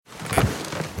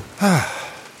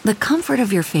The comfort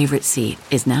of your favorite seat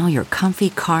is now your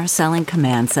comfy car selling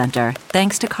command center,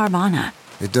 thanks to Carvana.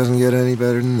 It doesn't get any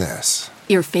better than this.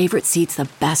 Your favorite seat's the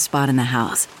best spot in the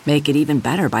house. Make it even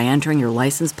better by entering your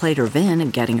license plate or VIN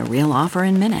and getting a real offer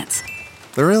in minutes.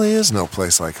 There really is no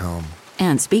place like home.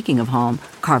 And speaking of home,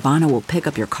 Carvana will pick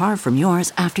up your car from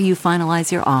yours after you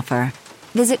finalize your offer.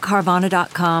 Visit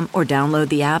Carvana.com or download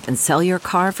the app and sell your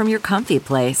car from your comfy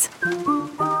place.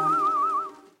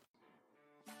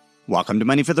 Welcome to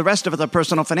Money for the Rest of Us, the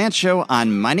personal finance show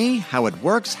on money, how it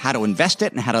works, how to invest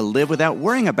it, and how to live without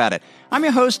worrying about it. I'm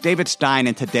your host, David Stein,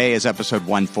 and today is episode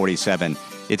 147.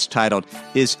 It's titled,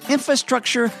 Is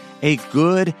Infrastructure a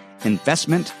Good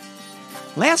Investment?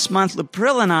 Last month,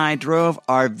 Lapril and I drove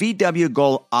our VW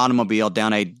Gol automobile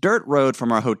down a dirt road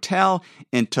from our hotel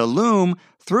in Tulum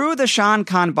through the Shan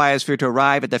Khan biosphere to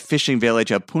arrive at the fishing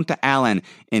village of Punta Allen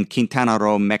in Quintana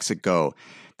Roo, Mexico.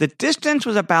 The distance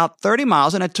was about 30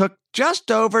 miles, and it took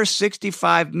just over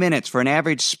 65 minutes for an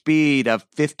average speed of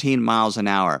 15 miles an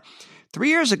hour. 3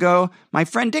 years ago, my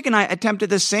friend Dick and I attempted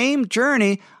the same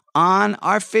journey on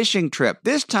our fishing trip.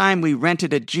 This time, we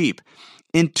rented a Jeep.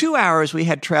 In 2 hours, we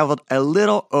had traveled a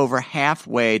little over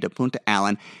halfway to Punta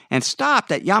Allen and stopped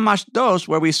at Llamas Dos,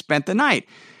 where we spent the night.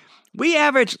 We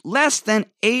averaged less than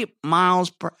 8 miles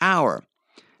per hour.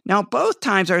 Now, both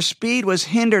times our speed was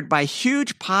hindered by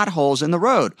huge potholes in the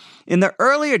road. In the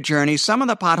earlier journey, some of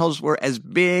the potholes were as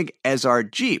big as our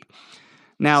Jeep.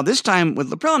 Now, this time with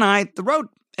Lapril and I, the road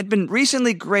had been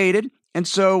recently graded, and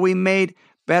so we made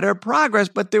better progress,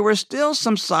 but there were still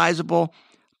some sizable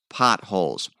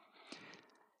potholes.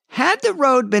 Had the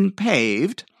road been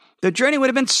paved, the journey would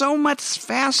have been so much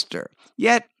faster.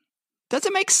 Yet, does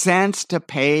it make sense to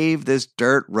pave this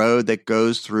dirt road that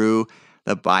goes through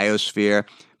the biosphere?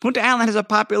 Punta Allen has a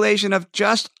population of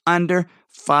just under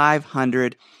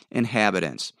 500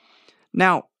 inhabitants.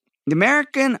 Now, the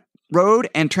American Road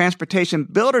and Transportation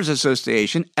Builders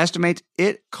Association estimates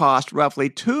it cost roughly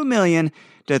 $2 million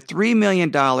to $3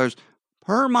 million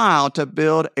per mile to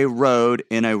build a road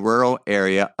in a rural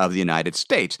area of the United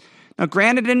States. Now,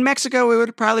 granted, in Mexico, it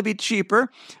would probably be cheaper,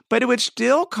 but it would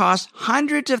still cost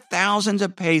hundreds of thousands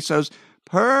of pesos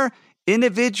per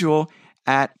individual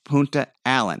at Punta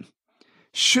Allen.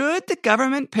 Should the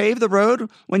government pave the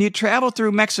road? When you travel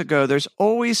through Mexico, there's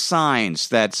always signs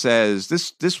that says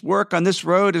this work on this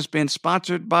road has been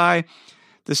sponsored by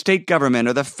the state government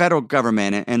or the federal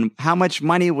government, and how much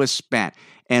money was spent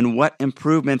and what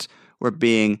improvements were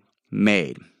being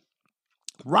made.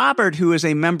 Robert, who is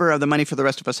a member of the Money for the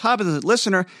Rest of Us Hub, is a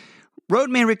listener, wrote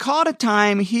me and recalled a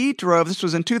time he drove, this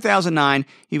was in 2009,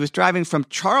 he was driving from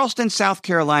Charleston, South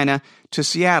Carolina to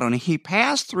Seattle, and he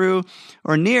passed through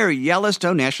or near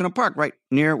Yellowstone National Park, right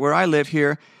near where I live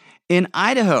here in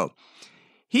Idaho.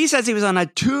 He says he was on a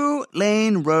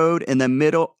 2-lane road in the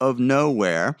middle of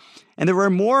nowhere, and there were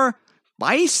more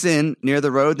bison near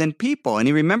the road than people, and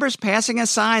he remembers passing a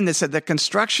sign that said the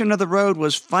construction of the road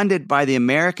was funded by the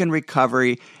American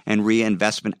Recovery and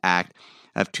Reinvestment Act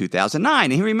of 2009.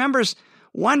 And he remembers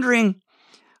wondering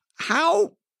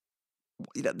how,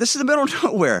 this is the middle of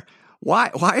nowhere.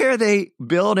 Why are they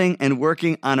building and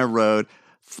working on a road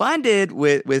funded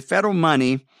with federal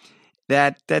money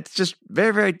that's just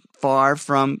very, very far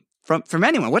from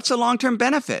anyone? What's the long-term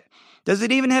benefit? Does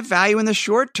it even have value in the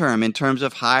short term in terms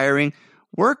of hiring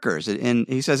workers? And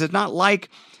he says it's not like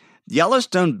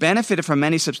Yellowstone benefited from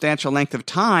any substantial length of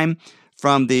time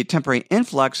from the temporary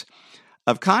influx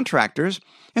of contractors.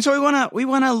 And so we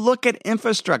want to look at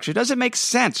infrastructure. Does it make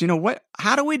sense?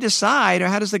 How do we decide, or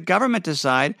how does the government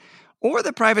decide, or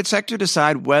the private sector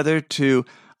decide whether to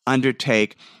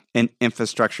undertake an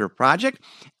infrastructure project?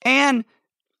 And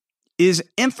is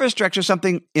infrastructure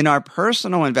something in our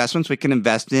personal investments we can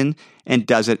invest in, and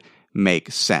does it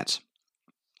make sense?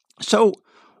 So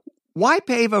why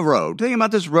pave a road? Think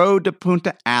about this road to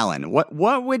Punta Allen.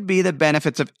 What would be the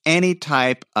benefits of any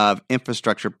type of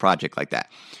infrastructure project like that?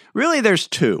 Really, there's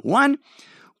two. One,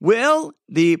 will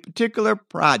the particular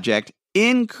project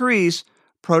increase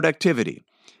productivity?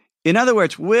 In other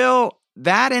words, will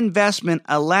that investment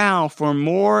allow for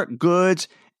more goods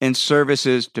and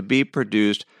services to be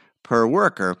produced per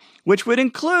worker, which would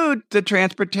include the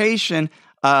transportation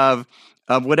of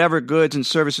whatever goods and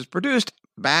services produced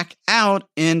back out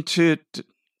into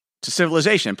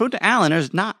civilization. Punta Allen,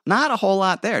 there's not a whole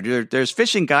lot there. There's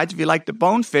fishing guides if you like to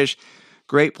bone fish,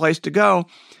 great place to go.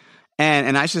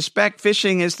 And I suspect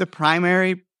fishing is the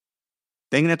primary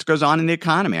thing that goes on in the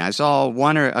economy. I saw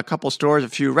one or a couple stores, a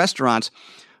few restaurants,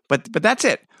 but that's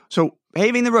it. So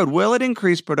paving the road, will it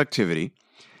increase productivity?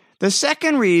 The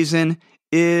second reason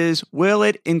is, will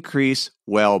it increase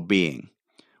well-being?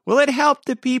 Will it help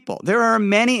the people? There are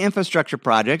many infrastructure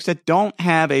projects that don't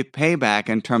have a payback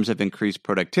in terms of increased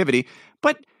productivity,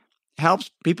 but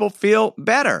helps people feel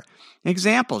better.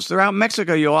 Examples, throughout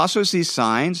Mexico, you'll also see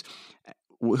signs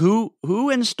who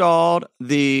installed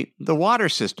the water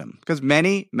system, because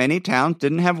many towns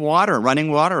didn't have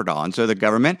running water at all. And so the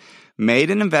government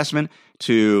made an investment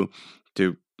to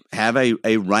have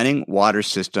a running water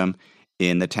system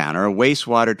in the town, or a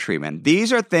wastewater treatment.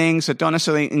 These are things that don't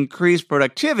necessarily increase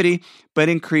productivity, but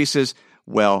increases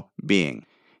well-being.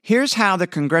 Here's how the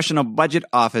Congressional Budget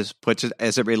Office puts it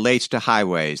as it relates to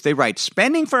highways. They write,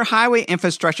 spending for highway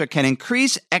infrastructure can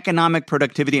increase economic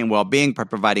productivity and well-being by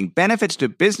providing benefits to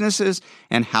businesses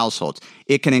and households.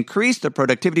 It can increase the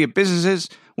productivity of businesses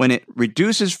when it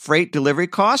reduces freight delivery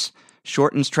costs,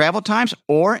 shortens travel times,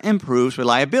 or improves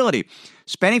reliability.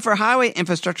 Spending for highway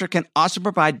infrastructure can also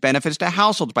provide benefits to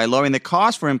households by lowering the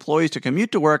cost for employees to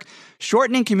commute to work,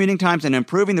 shortening commuting times, and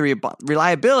improving the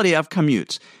reliability of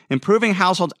commutes, improving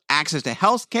households' access to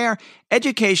health care,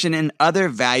 education, and other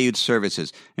valued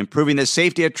services, improving the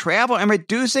safety of travel, and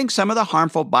reducing some of the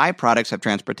harmful byproducts of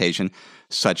transportation,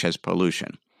 such as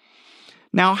pollution.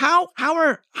 Now, how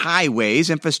are highways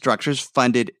infrastructures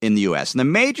funded in the U.S.? And the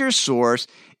major source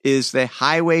is the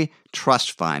Highway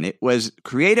Trust Fund. It was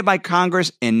created by Congress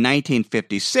in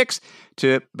 1956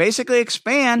 to basically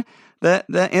expand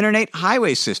the interstate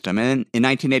highway system. And in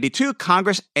 1982,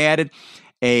 Congress added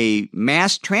a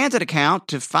mass transit account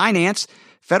to finance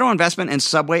federal investment in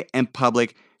subway and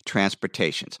public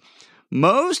transportations.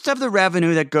 Most of the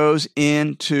revenue that goes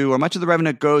into, or much of the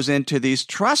revenue that goes into these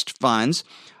trust funds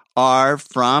are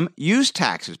from use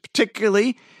taxes,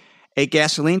 particularly a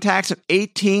gasoline tax of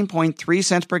 18.3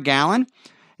 cents per gallon.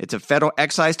 It's a federal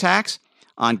excise tax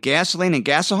on gasoline and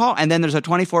gasohol. And then there's a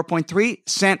 24.3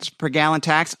 cents per gallon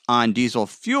tax on diesel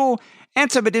fuel, and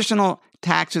some additional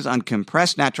taxes on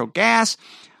compressed natural gas,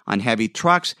 on heavy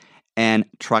trucks, and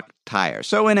truck tires.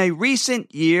 So in a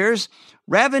recent years,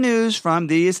 revenues from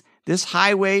this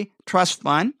highway trust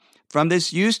fund, from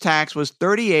this use tax, was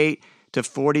 $38 to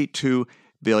 $42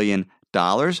 billion.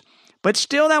 But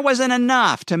still, that wasn't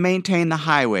enough to maintain the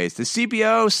highways. The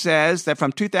CBO says that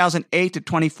from 2008 to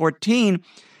 2014,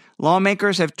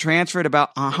 lawmakers have transferred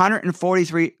about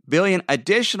 $143 billion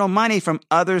additional money from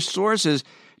other sources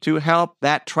to help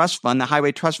that trust fund, the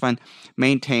Highway Trust Fund,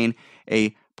 maintain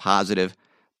a positive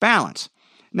balance.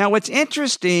 Now, what's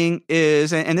interesting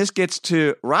is, and this gets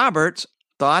to Robert's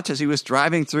thoughts as he was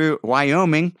driving through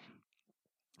Wyoming,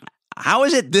 how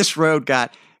is it this road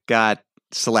got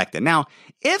selected? Now,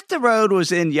 if the road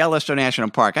was in Yellowstone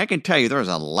National Park, I can tell you there's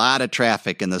a lot of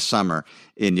traffic in the summer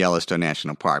in Yellowstone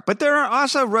National Park. But there are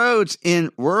also roads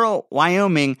in rural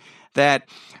Wyoming that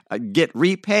get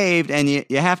repaved, and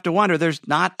you have to wonder, there's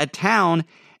not a town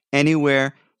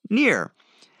anywhere near.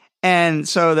 And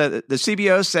so the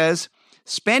CBO says,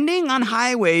 spending on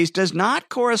highways does not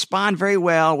correspond very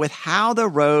well with how the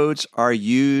roads are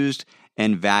used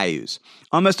and values.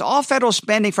 Almost all federal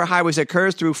spending for highways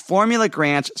occurs through formula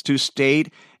grants to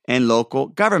state and local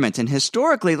governments. And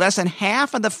historically, less than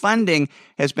half of the funding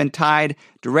has been tied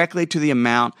directly to the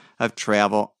amount of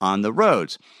travel on the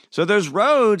roads. So there's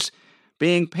roads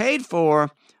being paid for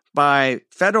by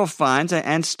federal funds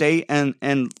and state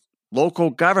and local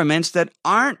governments that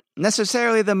aren't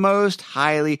necessarily the most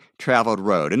highly traveled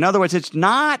road. In other words, it's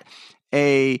not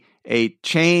a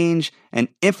change, an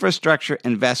infrastructure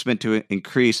investment to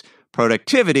increase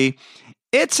productivity.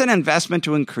 It's an investment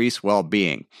to increase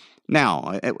well-being.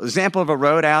 Now, an example of a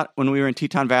road out when we were in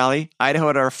Teton Valley, Idaho,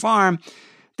 at our farm,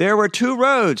 there were two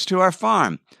roads to our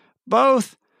farm.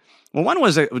 One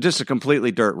was just a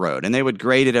completely dirt road, and they would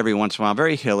grade it every once in a while,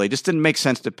 very hilly, just didn't make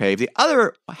sense to pave. The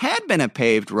other had been a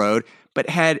paved road, but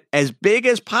had as big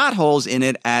as potholes in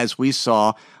it as we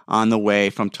saw on the way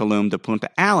from Tulum to Punta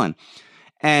Allen.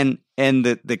 And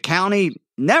the county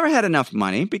never had enough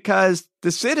money because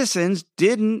the citizens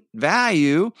didn't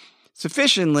value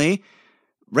sufficiently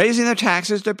raising their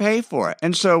taxes to pay for it.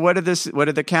 And so what did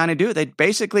the county do? They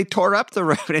basically tore up the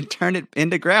road and turned it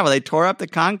into gravel. They tore up the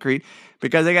concrete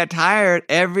because they got tired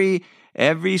every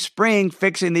spring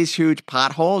fixing these huge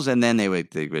potholes, and then they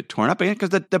would torn up again because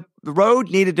the road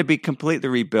needed to be completely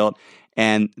rebuilt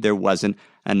and there wasn't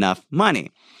enough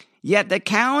money. Yet the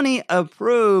county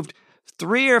approved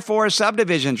 3 or 4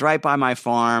 subdivisions right by my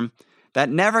farm that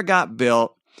never got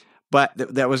built, but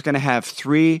that was going to have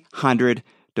 300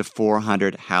 to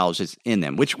 400 houses in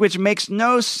them, which makes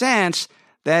no sense.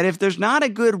 That if there's not a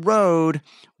good road,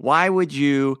 why would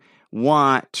you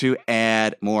want to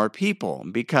add more people?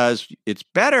 Because it's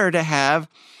better to have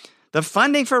the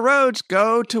funding for roads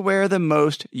go to where the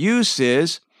most use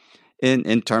is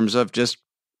in terms of just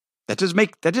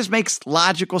That just makes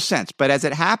logical sense. But as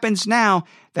it happens now,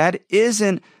 that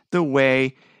isn't the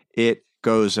way it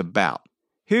goes about.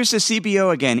 Here's the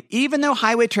CBO again. Even though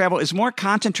highway travel is more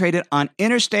concentrated on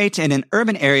interstates and in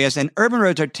urban areas, and urban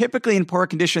roads are typically in poorer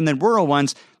condition than rural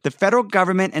ones, the federal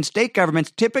government and state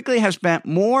governments typically have spent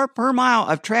more per mile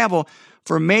of travel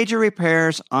for major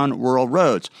repairs on rural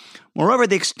roads. Moreover,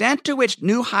 the extent to which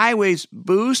new highways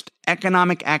boost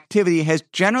economic activity has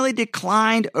generally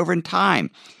declined over time,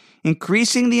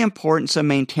 increasing the importance of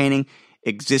maintaining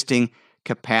existing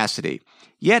capacity.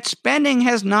 Yet spending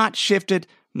has not shifted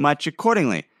much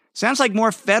accordingly. Sounds like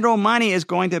more federal money is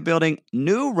going to building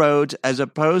new roads as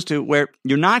opposed to where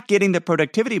you're not getting the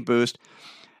productivity boost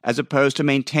as opposed to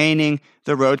maintaining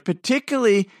the roads,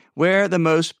 particularly where the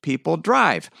most people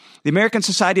drive. The American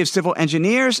Society of Civil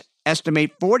Engineers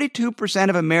estimate 42%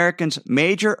 of Americans'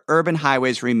 major urban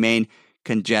highways remain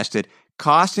congested,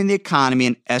 costing the economy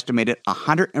an estimated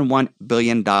 $101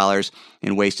 billion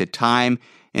in wasted time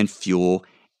and fuel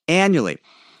annually.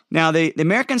 Now, the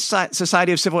American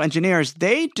Society of Civil Engineers,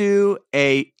 they do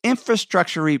a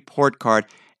infrastructure report card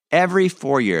every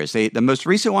 4 years. The most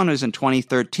recent one was in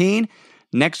 2013.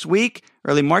 Next week,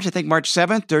 early March, I think March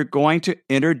 7th, they're going to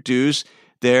introduce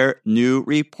their new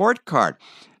report card.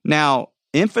 Now,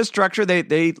 infrastructure,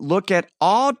 they look at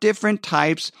all different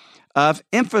types of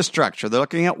infrastructure. They're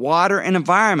looking at water and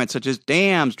environment, such as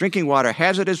dams, drinking water,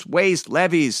 hazardous waste,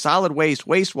 levees, solid waste,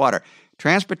 wastewater,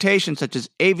 transportation, such as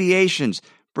aviations,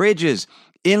 bridges,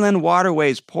 inland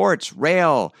waterways, ports,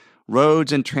 rail,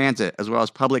 roads, and transit, as well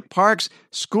as public parks,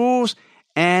 schools,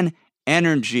 and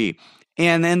energy.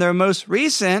 And in their most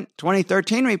recent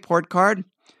 2013 report card,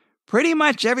 pretty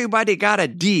much everybody got a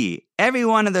D, every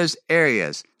one of those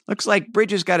areas. Looks like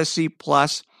bridges got a C+,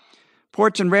 ports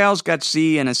and rails got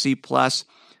C and a C+,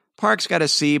 parks got a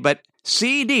C, but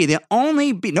C, D, the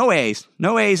only B, no A's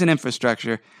in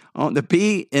infrastructure, the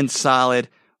B in solid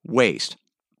waste.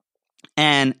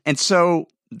 And so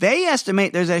they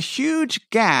estimate there's a huge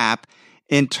gap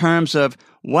in terms of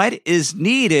what is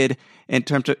needed in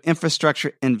terms of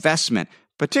infrastructure investment.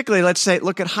 Particularly, let's say,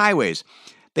 look at highways.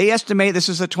 They estimate, this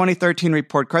is a 2013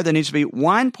 report card, there needs to be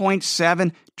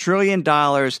 $1.7 trillion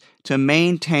to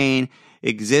maintain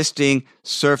existing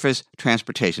surface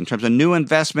transportation. In terms of new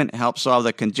investment, help solve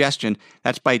the congestion,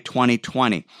 that's by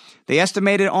 2020. They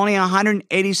estimated only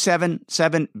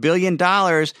 $187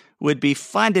 billion would be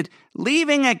funded,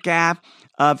 leaving a gap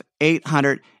of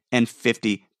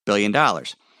 $850 billion.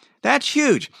 That's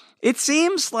huge. It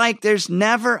seems like there's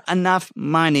never enough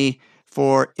money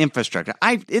for infrastructure.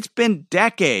 It's been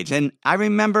decades, and I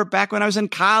remember back when I was in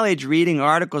college reading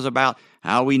articles about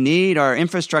how our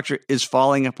infrastructure is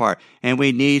falling apart, and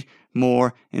we need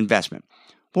more investment.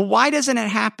 Well, why doesn't it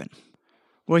happen?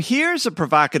 Well, here's a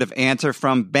provocative answer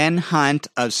from Ben Hunt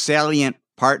of Salient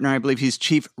Partner. I believe he's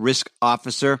Chief Risk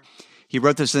Officer. He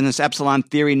wrote this in his Epsilon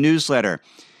Theory newsletter.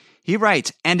 He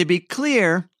writes, and to be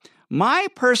clear, my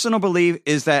personal belief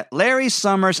is that Larry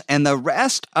Summers and the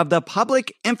rest of the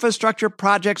public infrastructure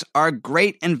projects our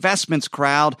great investments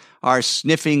crowd are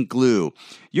sniffing glue.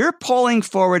 You're pulling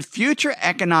forward future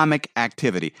economic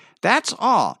activity. That's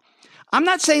all. I'm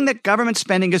not saying that government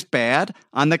spending is bad.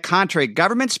 On the contrary,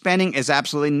 government spending is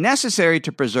absolutely necessary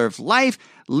to preserve life,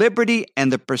 liberty,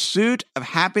 and the pursuit of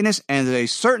happiness, and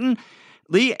certainly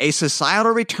a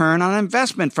societal return on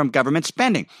investment from government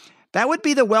spending. That would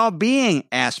be the well-being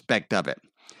aspect of it.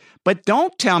 But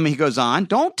don't tell me, he goes on,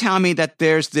 don't tell me that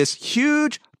there's this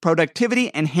huge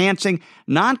productivity-enhancing,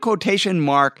 non-quotation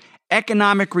mark,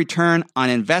 economic return on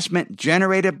investment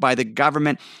generated by the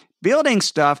government building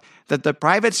stuff that the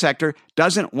private sector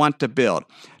doesn't want to build.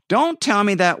 Don't tell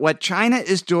me that what China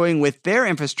is doing with their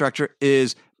infrastructure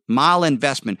is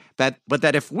malinvestment, but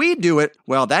that if we do it,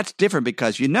 well, that's different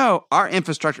because, our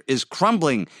infrastructure is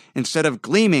crumbling instead of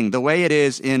gleaming the way it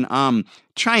is in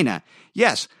China.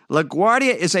 Yes,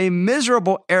 LaGuardia is a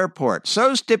miserable airport,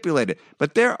 so stipulated,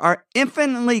 but there are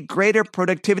infinitely greater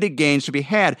productivity gains to be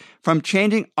had from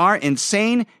changing our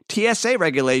insane TSA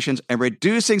regulations and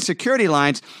reducing security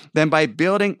lines than by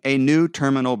building a new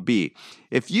Terminal B.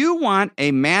 If you want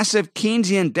a massive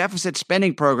Keynesian deficit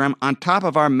spending program on top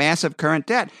of our massive current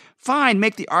debt, fine,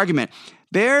 make the argument.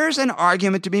 There's an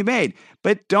argument to be made,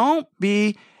 but don't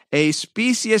put a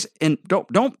specious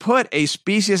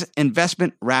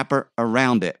investment wrapper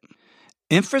around it.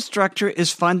 Infrastructure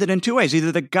is funded in two ways.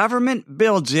 Either the government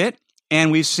builds it,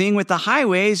 and we've seen with the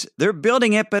highways, they're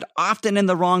building it, but often in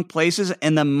the wrong places,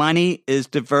 and the money is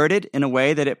diverted in a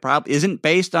way that it probably isn't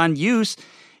based on use.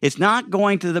 It's not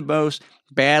going to the most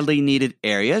badly needed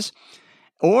areas.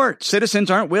 or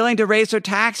citizens aren't willing to raise their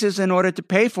taxes in order to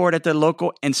pay for it at the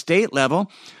local and state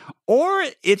level, or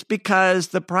it's because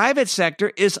the private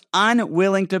sector is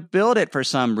unwilling to build it for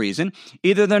some reason.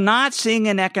 Either they're not seeing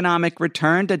an economic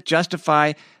return to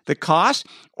justify the cost,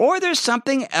 or there's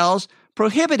something else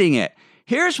prohibiting it.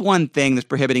 Here's one thing that's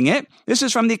prohibiting it. This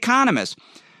is from The Economist.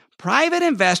 Private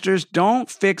investors don't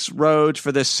fix roads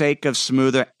for the sake of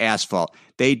smoother asphalt.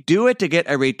 They do it to get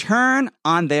a return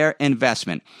on their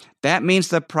investment. That means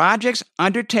the projects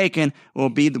undertaken will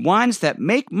be the ones that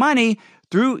make money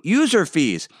through user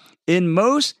fees, in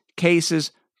most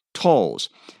cases, tolls.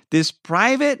 This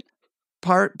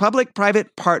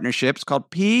public-private partnerships called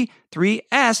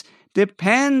P3S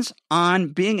depends on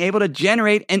being able to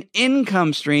generate an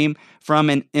income stream from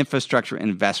an infrastructure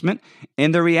investment.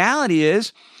 And the reality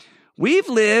is, we've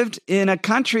lived in a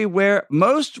country where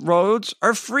most roads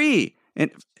are free.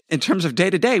 In terms of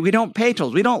day-to-day, we don't pay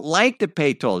tolls. We don't like to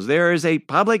pay tolls. There is a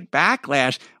public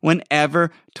backlash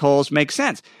whenever tolls make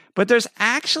sense. But there's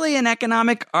actually an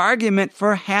economic argument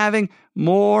for having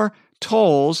more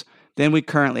tolls than we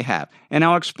currently have. And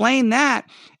I'll explain that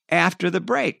after the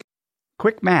break.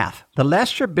 Quick math. The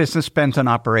less your business spends on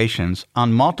operations,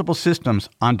 on multiple systems,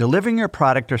 on delivering your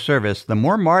product or service, the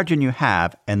more margin you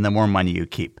have and the more money you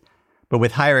keep. But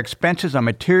with higher expenses on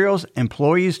materials,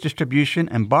 employees, distribution,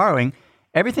 and borrowing,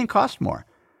 everything costs more.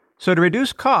 So to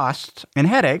reduce costs and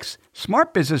headaches,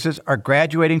 smart businesses are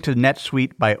graduating to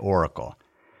NetSuite by Oracle.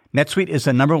 NetSuite is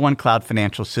the #1 cloud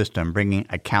financial system, bringing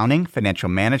accounting, financial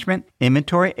management,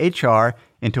 inventory, HR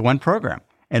into one program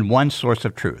and one source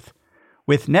of truth.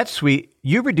 With NetSuite,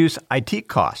 you reduce IT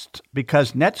costs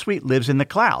because NetSuite lives in the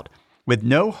cloud with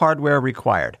no hardware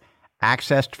required,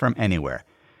 accessed from anywhere.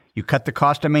 You cut the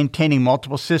cost of maintaining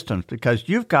multiple systems because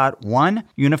you've got one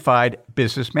unified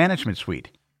business management suite.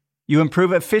 You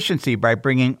improve efficiency by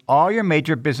bringing all your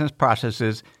major business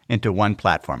processes into one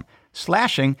platform,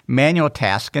 slashing manual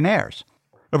tasks and errors.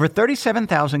 Over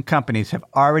 37,000 companies have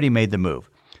already made the move.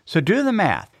 So do the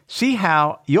math. See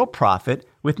how you'll profit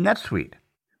with NetSuite.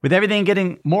 With everything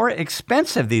getting more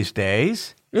expensive these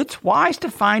days, it's wise to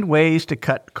find ways to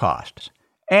cut costs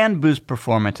and boost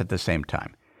performance at the same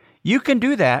time. You can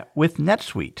do that with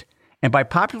NetSuite. And by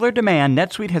popular demand,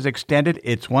 NetSuite has extended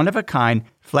its one-of-a-kind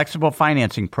flexible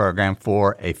financing program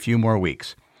for a few more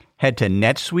weeks. Head to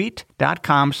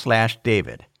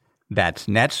netsuite.com/David. That's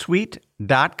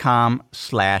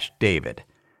netsuite.com/David.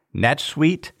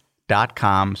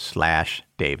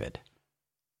 netsuite.com/David.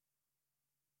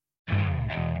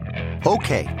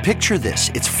 Okay, picture this.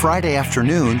 It's Friday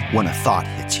afternoon when a thought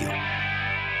hits you.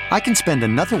 I can spend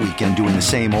another weekend doing the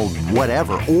same old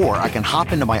whatever, or I can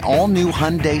hop into my all-new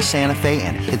Hyundai Santa Fe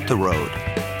and hit the road.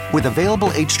 With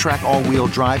available H-Track all-wheel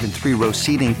drive and 3-row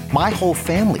seating, my whole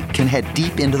family can head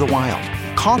deep into the wild.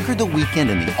 Conquer the weekend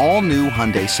in the all-new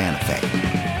Hyundai Santa Fe.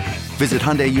 Visit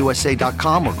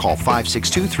HyundaiUSA.com or call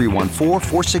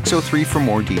 562-314-4603 for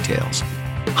more details.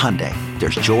 Hyundai,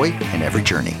 there's joy in every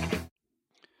journey.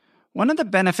 One of the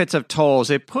benefits of tolls,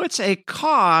 it puts a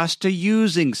cost to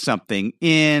using something.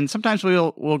 Sometimes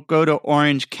we'll go to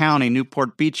Orange County,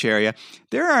 Newport Beach area.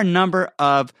 There are a number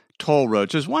of toll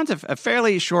roads. There's one's a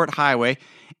fairly short highway,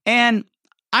 and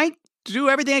I do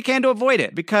everything I can to avoid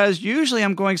it because usually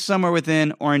I'm going somewhere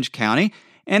within Orange County,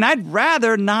 and I'd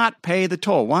rather not pay the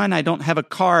toll. One, I don't have a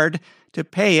card to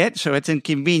pay it, so it's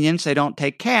inconvenience. I don't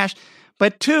take cash.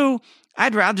 But two,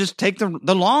 I'd rather just take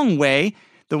the long way,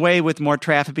 the way with more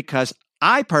traffic, because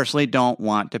I personally don't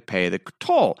want to pay the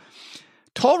toll.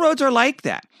 Toll roads are like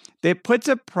that. It puts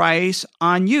a price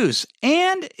on use.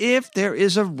 And if there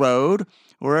is a road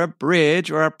or a bridge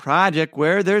or a project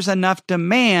where there's enough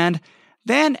demand,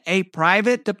 then a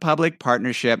private to public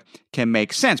partnership can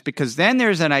make sense because then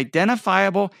there's an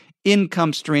identifiable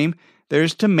income stream,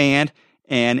 there's demand,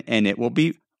 and it will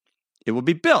be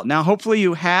built. Now, hopefully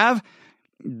you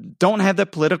don't have the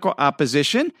political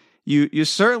opposition. You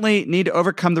certainly need to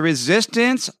overcome the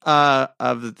resistance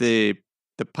of the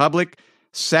public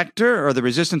sector or the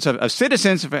resistance of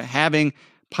citizens of having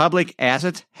public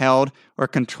assets held or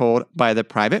controlled by the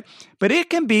private. But it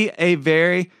can be a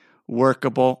very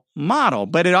workable model,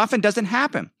 but it often doesn't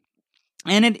happen.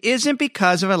 And it isn't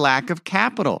because of a lack of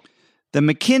capital. The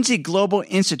McKinsey Global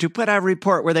Institute put out a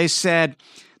report where they said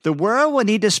the world will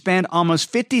need to spend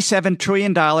almost $57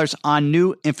 trillion on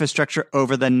new infrastructure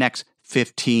over the next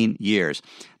 15 years.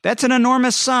 That's an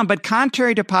enormous sum, but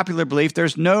contrary to popular belief,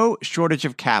 there's no shortage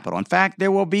of capital. In fact,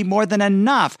 there will be more than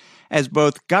enough as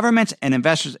both governments and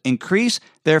investors increase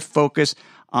their focus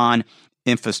on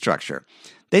infrastructure.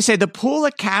 They say the pool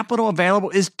of capital available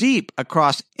is deep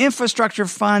across infrastructure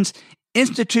funds,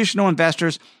 institutional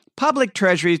investors, public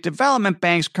treasuries, development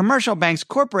banks, commercial banks,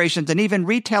 corporations, and even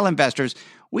retail investors,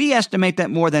 we estimate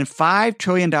that more than $5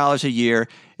 trillion a year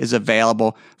is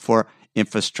available for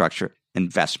infrastructure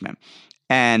investment.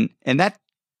 And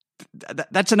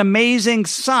that's an amazing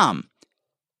sum.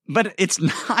 But it's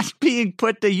not being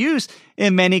put to use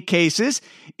in many cases,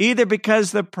 either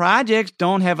because the projects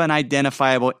don't have an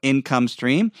identifiable income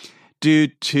stream due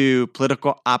to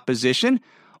political opposition,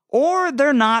 or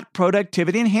they're not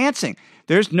productivity enhancing.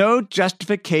 There's no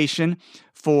justification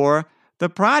for the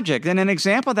project. And an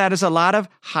example of that is a lot of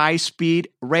high-speed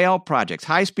rail projects.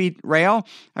 High-speed rail,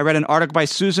 I read an article by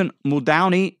Susan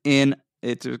Muldowney in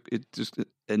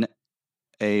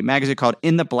a magazine called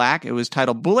In the Black. It was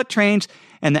titled Bullet Trains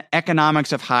and the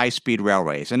Economics of High-Speed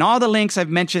Railways. And all the links I've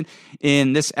mentioned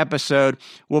in this episode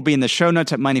will be in the show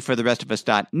notes at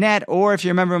moneyfortherestofus.net. Or if you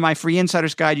remember my free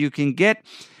insider's guide, you can get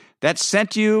that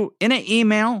sent to you in an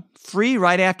email, free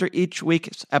right after each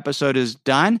week's episode is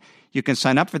done. You can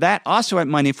sign up for that also at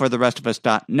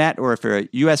moneyfortherestofus.net, or if you're a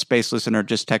U.S.-based listener,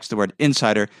 just text the word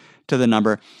insider to the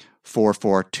number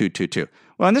 44222.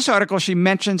 Well, in this article, she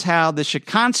mentions how the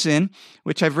Shinkansen,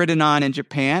 which I've ridden on in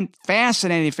Japan,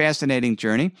 fascinating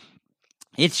journey.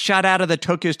 It shot out of the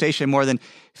Tokyo station more than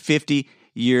 50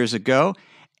 years ago,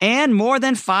 and more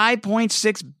than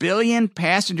 5.6 billion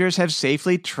passengers have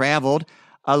safely traveled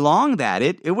along that.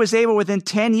 It was able within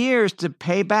 10 years to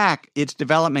pay back its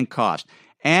development cost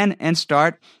and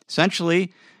start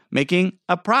essentially making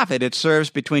a profit. It serves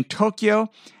between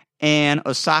Tokyo and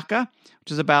Osaka,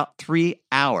 which is about 3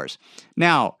 hours.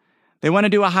 Now, they want to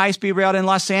do a high-speed rail in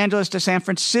Los Angeles to San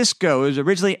Francisco. It was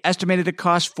originally estimated to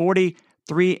cost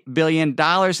 $43 billion.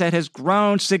 That has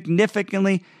grown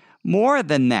significantly more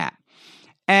than that.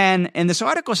 And this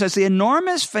article says the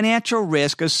enormous financial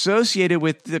risk associated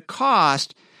with the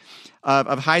cost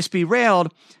of high-speed rail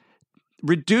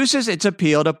reduces its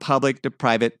appeal to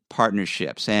public-to-private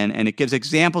partnerships. And it gives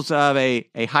examples of a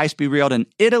high-speed rail in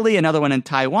Italy, another one in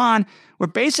Taiwan, where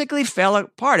basically fell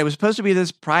apart. It was supposed to be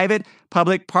this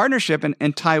private-public partnership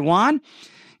in Taiwan.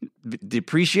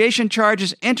 Depreciation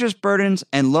charges, interest burdens,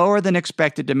 and lower than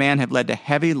expected demand have led to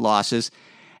heavy losses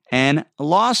and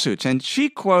lawsuits. And she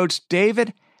quotes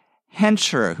David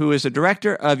Hensher, who is the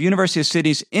director of University of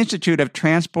Sydney's Institute of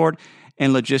Transport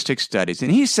and Logistics Studies.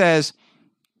 And he says,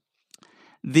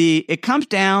 it comes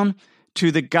down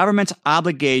to the government's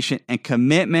obligation and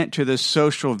commitment to the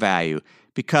social value,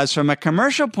 because from a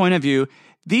commercial point of view,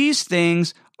 these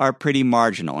things are pretty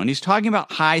marginal. And he's talking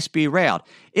about high-speed rail.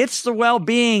 It's the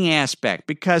well-being aspect,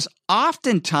 because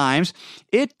oftentimes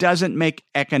it doesn't make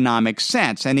economic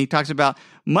sense. And he talks about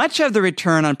much of the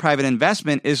return on private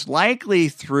investment is likely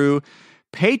through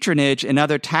patronage and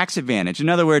other tax advantage. In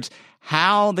other words,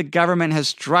 how the government has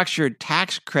structured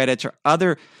tax credits or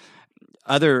other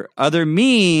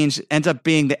means ends up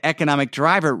being the economic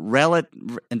driver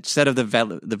instead of the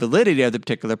validity of the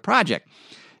particular project.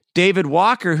 David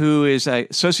Walker, who is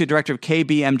associate director of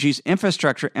KBMG's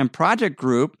Infrastructure and Project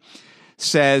Group,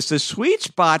 says the sweet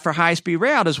spot for high-speed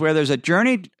rail is where there's a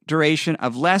journey duration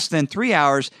of less than 3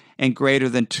 hours and greater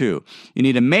than 2. You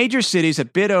need a major cities a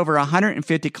bit over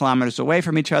 150 kilometers away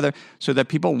from each other so that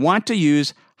people want to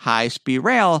use high-speed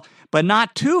rail, but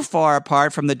not too far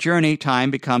apart from the journey time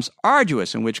becomes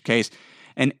arduous, in which case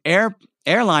an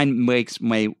airline makes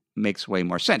way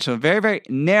more sense. So a very, very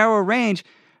narrow range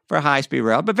for high-speed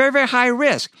rail, but very, very high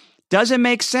risk. Doesn't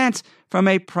make sense from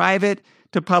a private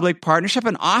to public partnership,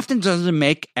 and often doesn't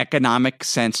make economic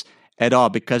sense at all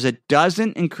because it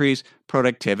doesn't increase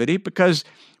productivity. Because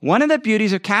one of the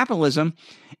beauties of capitalism,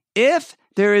 if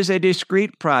there is a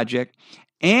discrete project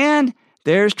and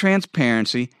there's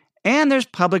transparency and there's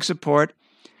public support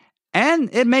and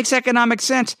it makes economic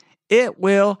sense, it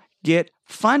will get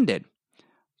funded.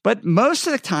 But most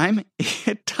of the time,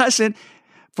 it doesn't.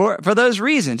 For those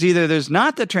reasons, either there's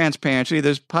not the transparency,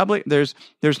 there's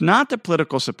not the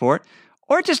political support,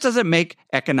 or it just doesn't make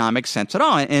economic sense at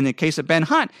all. In the case of Ben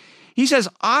Hunt, he says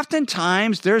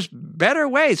oftentimes there's better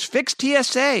ways. Fix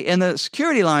TSA and the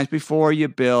security lines before you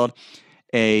build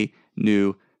a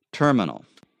new terminal.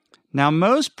 Now,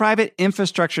 most private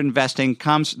infrastructure investing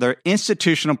they're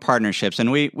institutional partnerships,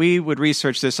 and we would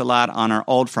research this a lot on our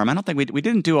old firm. I don't think we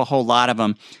didn't do a whole lot of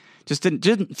them, just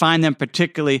didn't find them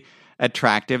particularly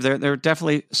attractive. There are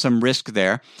definitely some risk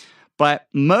there. But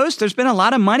there's been a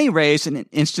lot of money raised in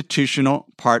institutional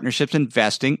partnerships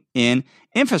investing in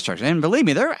infrastructure. And believe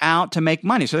me, they're out to make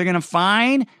money. So they're going to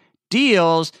find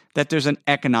deals that there's an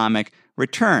economic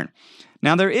return.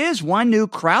 Now, there is one new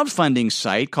crowdfunding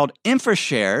site called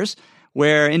InfraShares,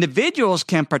 where individuals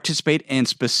can participate in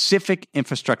specific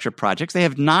infrastructure projects. They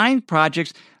have 9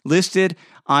 projects listed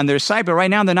on their site, but right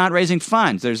now they're not raising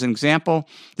funds. There's an example.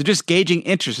 They're just gauging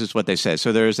interest is what they say.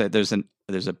 So there's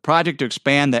a project to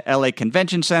expand the LA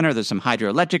Convention Center. There's some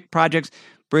hydroelectric projects,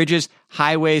 bridges,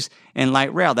 highways, and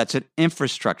light rail. That's an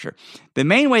infrastructure. The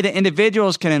main way that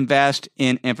individuals can invest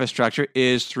in infrastructure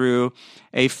is through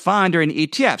a fund or an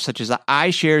ETF, such as the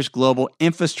iShares Global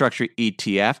Infrastructure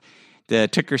ETF. The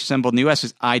ticker symbol in the U.S.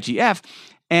 is IGF,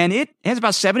 and it has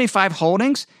about 75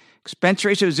 holdings. Expense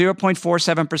ratio is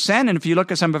 0.47%, and if you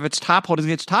look at some of its top holdings,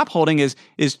 its top holding is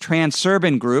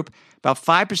Transurban Group, about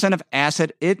 5% of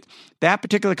asset. That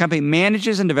particular company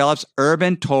manages and develops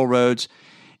urban toll roads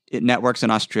networks in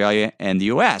Australia and the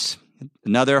U.S.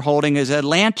 Another holding is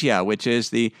Atlantia, which is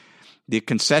the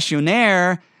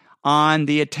concessionaire on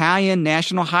the Italian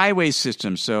national highway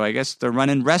system. So I guess they're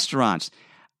running restaurants.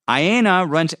 Aena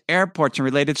runs airports and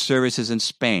related services in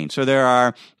Spain. So there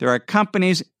are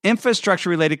companies,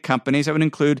 infrastructure-related companies that would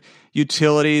include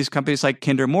utilities, companies like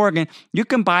Kinder Morgan. You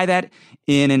can buy that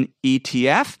in an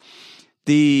ETF.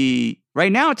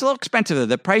 Right now it's a little expensive, though.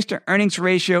 The price-to-earnings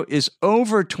ratio is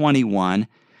over 21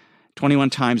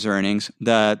 times earnings.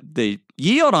 The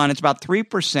yield on it's about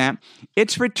 3%.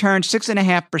 It's returned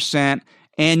 6.5%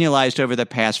 annualized over the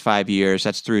past 5 years.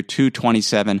 That's through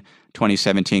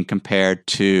 2017 compared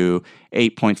to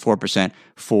 8.4%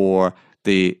 for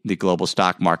the global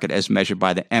stock market as measured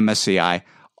by the MSCI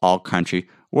All Country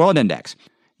World Index.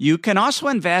 You can also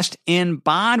invest in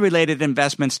bond-related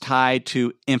investments tied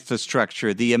to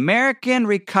infrastructure. The American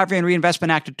Recovery and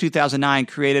Reinvestment Act of 2009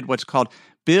 created what's called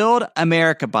Build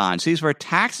America bonds. These were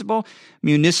taxable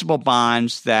municipal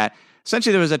bonds that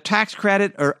essentially there was a tax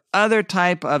credit or other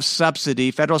type of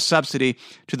subsidy, federal subsidy,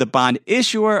 to the bond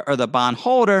issuer or the bond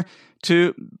holder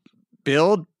to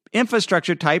build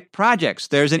infrastructure type projects.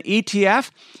 There's an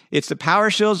ETF. It's the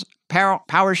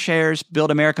PowerShares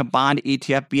Build America Bond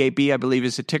ETF, BAB, I believe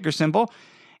is the ticker symbol,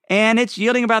 and it's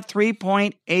yielding about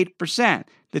 3.8%.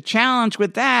 The challenge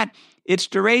with that, its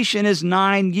duration is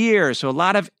 9 years, so a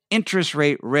lot of interest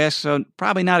rate risk, so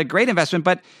probably not a great investment,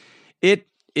 but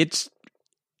it's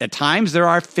at times there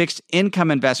are fixed income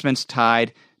investments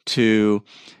tied to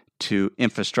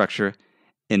infrastructure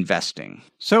investing.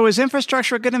 So is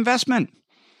infrastructure a good investment?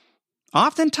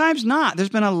 Oftentimes not. There's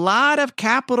been a lot of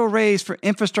capital raised for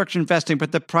infrastructure investing,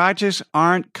 but the projects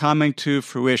aren't coming to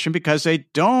fruition because they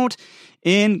don't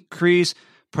increase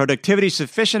productivity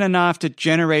sufficient enough to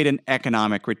generate an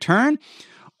economic return.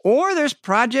 Or there's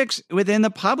projects within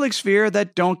the public sphere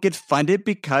that don't get funded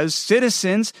because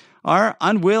citizens are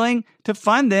unwilling to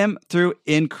fund them through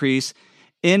increase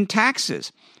in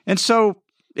taxes. And so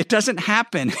it doesn't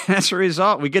happen. As a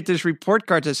result, we get this report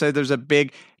card that says there's a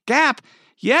big gap,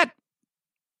 yet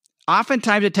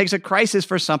oftentimes it takes a crisis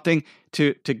for something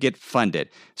to get funded.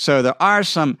 So there are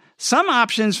some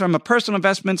options from a personal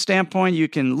investment standpoint you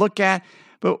can look at.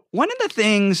 But one of the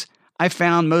things I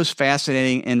found most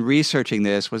fascinating in researching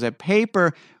this was a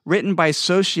paper written by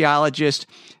sociologist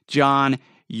John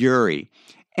Ury.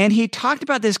 And he talked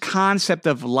about this concept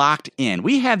of locked in.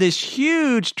 We have this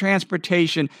huge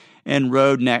transportation and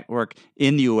road network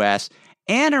in the U.S.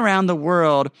 and around the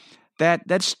world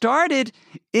that started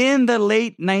in the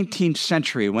late 19th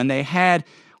century when they had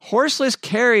horseless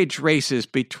carriage races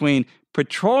between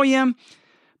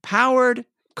petroleum-powered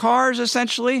cars,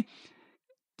 essentially,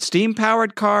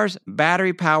 steam-powered cars,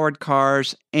 battery-powered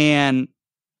cars, and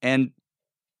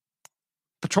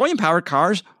petroleum-powered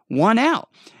cars won out.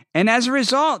 And as a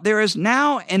result, there is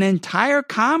now an entire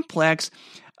complex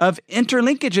of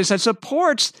interlinkages that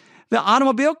supports the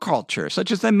automobile culture,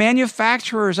 such as the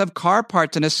manufacturers of car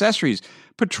parts and accessories,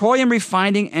 petroleum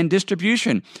refining and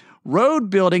distribution, road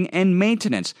building and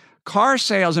maintenance, car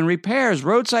sales and repairs,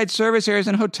 roadside service areas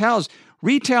and hotels,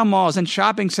 retail malls and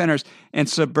shopping centers, and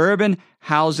suburban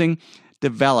housing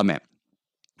development.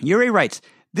 Ury writes,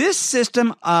 this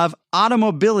system of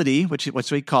automobility, which is what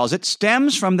he calls it,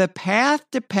 stems from the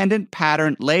path-dependent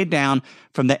pattern laid down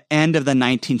from the end of the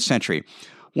 19th century.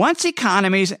 Once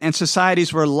economies and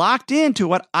societies were locked into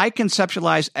what I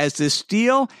conceptualize as the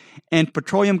steel and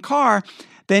petroleum car,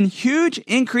 then huge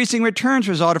increasing returns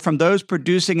resulted from those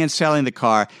producing and selling the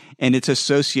car and its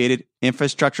associated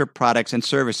infrastructure products and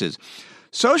services.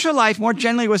 Social life more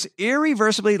generally was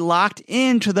irreversibly locked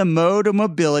into the mode of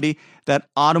mobility that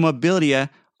automobility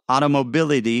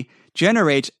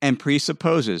generates and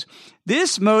presupposes.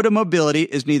 This mode of mobility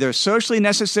is neither socially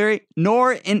necessary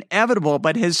nor inevitable,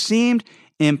 but has seemed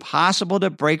impossible to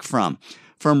break from.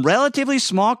 From relatively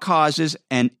small causes,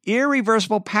 an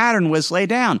irreversible pattern was laid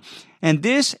down, and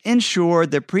this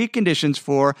ensured the preconditions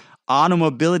for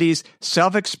automobility's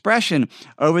self-expression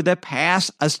over the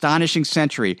past astonishing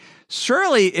century.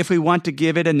 Surely, if we want to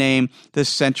give it a name, the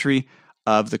century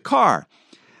of the car.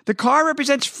 The car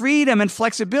represents freedom and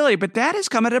flexibility, but that has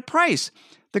come at a price.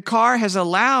 The car has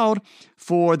allowed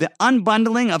for the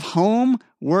unbundling of home,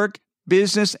 work,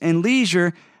 business, and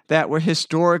leisure that were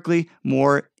historically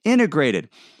more integrated.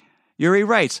 Uri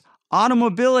writes,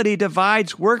 automobility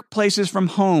divides workplaces from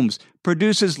homes,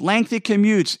 produces lengthy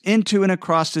commutes into and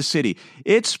across the city.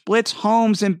 It splits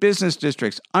homes and business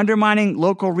districts, undermining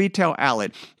local retail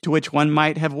outlet to which one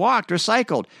might have walked or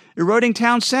cycled, eroding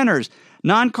town centers,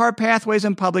 non-car pathways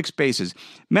and public spaces.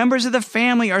 Members of the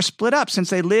family are split up since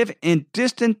they live in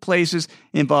distant places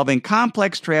involving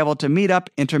complex travel to meet up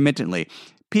intermittently.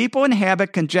 People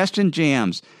inhabit congestion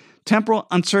jams, temporal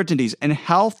uncertainties, and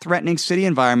health-threatening city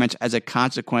environments as a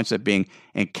consequence of being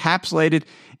encapsulated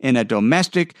in a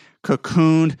domestic,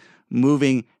 cocooned,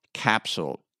 moving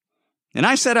capsule. And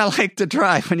I said I like to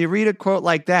drive when you read a quote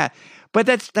like that. But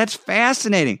that's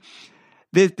fascinating.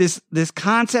 This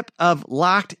concept of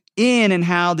locked in and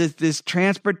how this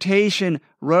transportation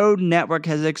road network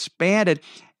has expanded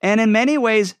and in many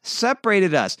ways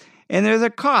separated us. And there's a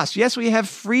cost. Yes, we have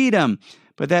freedom,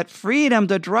 but that freedom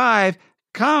to drive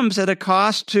comes at a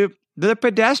cost to the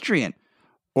pedestrian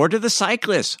or to the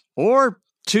cyclist or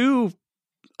to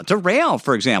rail,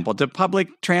 for example, to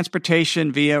public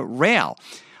transportation via rail.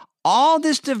 All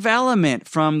this development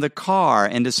from the car,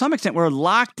 and to some extent we're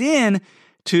locked in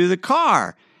to the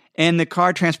car and the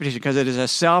car transportation because it is a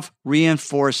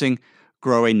self-reinforcing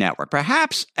growing network.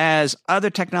 Perhaps as other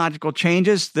technological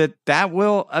changes that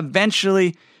will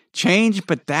eventually change,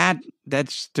 but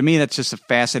that's to me, that's just a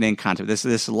fascinating concept.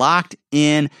 This locked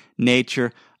in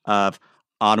nature of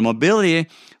automobility,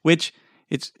 which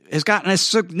has gotten a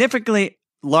significantly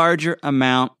larger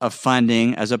amount of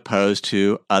funding as opposed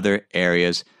to other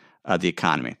areas of the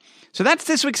economy. So that's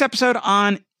this week's episode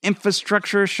on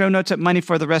infrastructure. Show notes at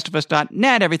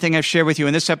moneyfortherestofus.net. Everything I've shared with you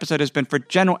in this episode has been for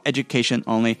general education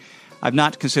only. I've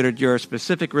not considered your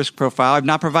specific risk profile. I've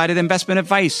not provided investment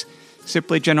advice.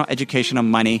 Simply general education on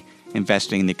money,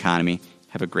 investing in the economy.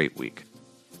 Have a great week.